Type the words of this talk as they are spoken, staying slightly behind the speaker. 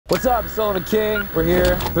What's up, Sullivan King? We're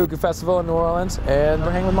here, Buku Festival in New Orleans, and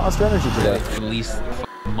we're hanging with Monster Energy today. Release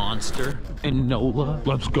Monster and NOLA.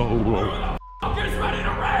 Let's go. Get ready to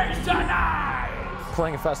race tonight!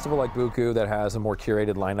 Playing a festival like Buku that has a more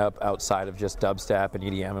curated lineup outside of just dubstep and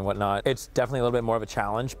EDM and whatnot, it's definitely a little bit more of a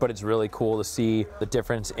challenge, but it's really cool to see the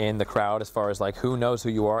difference in the crowd as far as like who knows who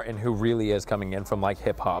you are and who really is coming in from like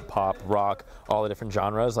hip hop, pop, rock, all the different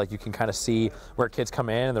genres. Like you can kind of see where kids come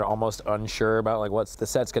in and they're almost unsure about like what's the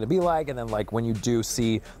set's gonna be like, and then like when you do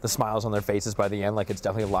see the smiles on their faces by the end, like it's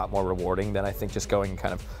definitely a lot more rewarding than I think just going and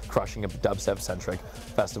kind of crushing a dubstep-centric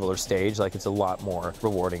festival or stage. Like it's a lot more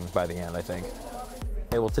rewarding by the end, I think.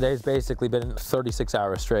 Okay, well, today's basically been 36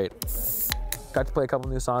 hours straight. Got to play a couple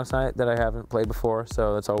new songs tonight that I haven't played before,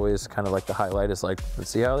 so that's always kind of like the highlight is like, let's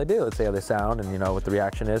see how they do, let's see how they sound, and you know what the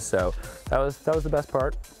reaction is. So that was the best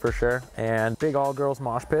part for sure. And big all-girls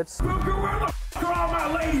mosh pits. Buku, where the f are all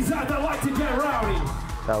my ladies at that like to get rowdy?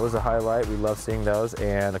 That was a highlight. We love seeing those,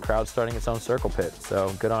 and the crowd starting its own circle pit.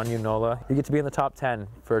 So good on you, NOLA. You get to be in the top 10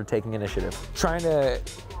 for taking initiative. Trying to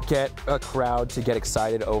get a crowd to get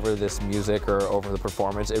excited over this music or over the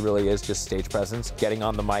performance, it really is just stage presence. Getting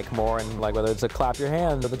on the mic more, and like whether it's a clap your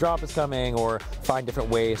hands or the drop is coming, or find different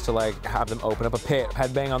ways to like have them open up a pit,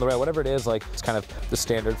 headbang on the rail, whatever it is. Like it's kind of the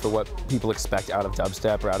standard for what people expect out of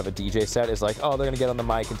dubstep or out of a DJ set is like, oh, they're gonna get on the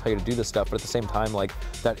mic and tell you to do this stuff, but at the same time, like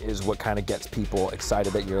that is what kind of gets people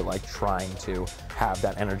excited that you're like trying to have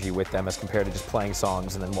that energy with them as compared to just playing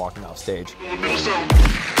songs and then walking off stage.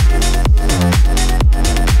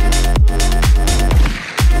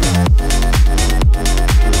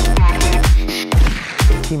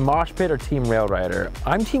 Team Mosh Pit or Team Rail Rider?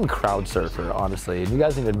 I'm Team Crowd Surfer, honestly, and you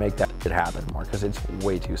guys need to make that shit happen more because it's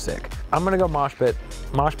way too sick. I'm gonna go Mosh Pit.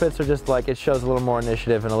 Mosh Pits are just like, it shows a little more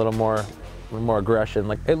initiative and a little more aggression.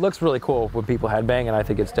 Like it looks really cool when people headbang, and I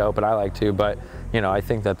think it's dope, and I like to, but you know, I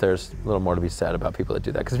think that there's a little more to be said about people that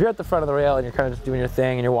do that. Because if you're at the front of the rail and you're kind of just doing your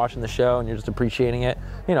thing and you're watching the show and you're just appreciating it,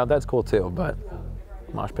 you know, that's cool too, but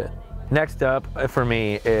Mosh Pit. Next up for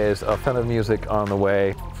me is a ton of music on the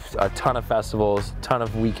way, a ton of festivals, ton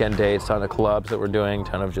of weekend dates, ton of clubs that we're doing,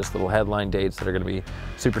 ton of just little headline dates that are gonna be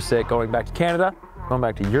super sick. Going back to Canada, going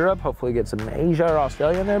back to Europe, hopefully get some Asia or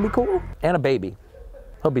Australia in there, it'd be cool. And a baby,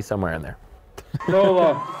 he'll be somewhere in there.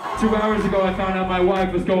 NOLA, 2 hours ago I found out my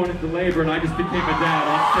wife was going into labor and I just became a dad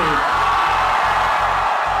on stage.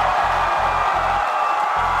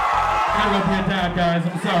 I gotta go be a dad, guys,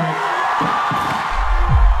 I'm sorry.